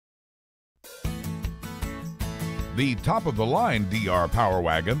The top-of-the-line DR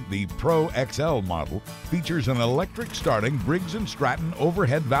Powerwagon, the Pro XL model, features an electric starting Briggs & Stratton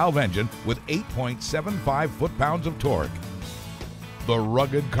overhead valve engine with 8.75 foot-pounds of torque. The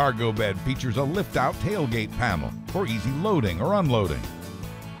rugged cargo bed features a lift-out tailgate panel for easy loading or unloading.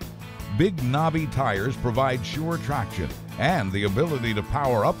 Big knobby tires provide sure traction and the ability to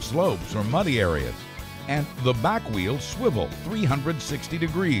power up slopes or muddy areas. And the back wheels swivel 360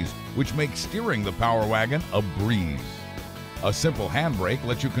 degrees, which makes steering the Powerwagon a breeze. A simple handbrake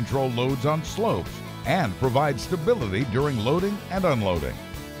lets you control loads on slopes and provide stability during loading and unloading.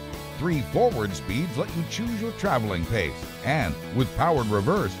 3 forward speeds let you choose your traveling pace, and with powered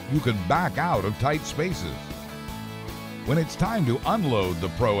reverse, you can back out of tight spaces. When it's time to unload the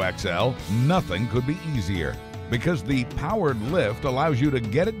Pro XL, nothing could be easier, because the powered lift allows you to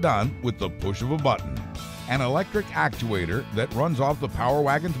get it done with the push of a button. An electric actuator that runs off the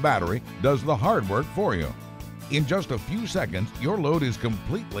Powerwagon's battery does the hard work for you. In just a few seconds, your load is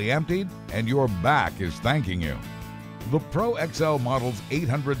completely emptied and your back is thanking you. The Pro XL model's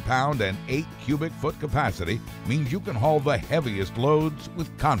 800-pound and 8 cubic foot capacity means you can haul the heaviest loads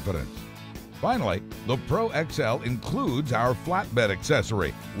with confidence. Finally, the Pro XL includes our flatbed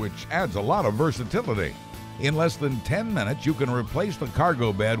accessory, which adds a lot of versatility. In less than 10 minutes, you can replace the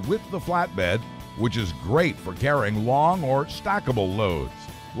cargo bed with the flatbed, which is great for carrying long or stackable loads,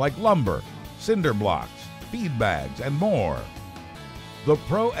 like lumber, cinder blocks, feed bags, and more. The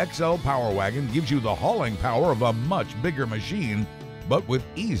Pro XL Powerwagon gives you the hauling power of a much bigger machine, but with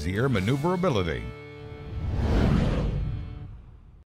easier maneuverability.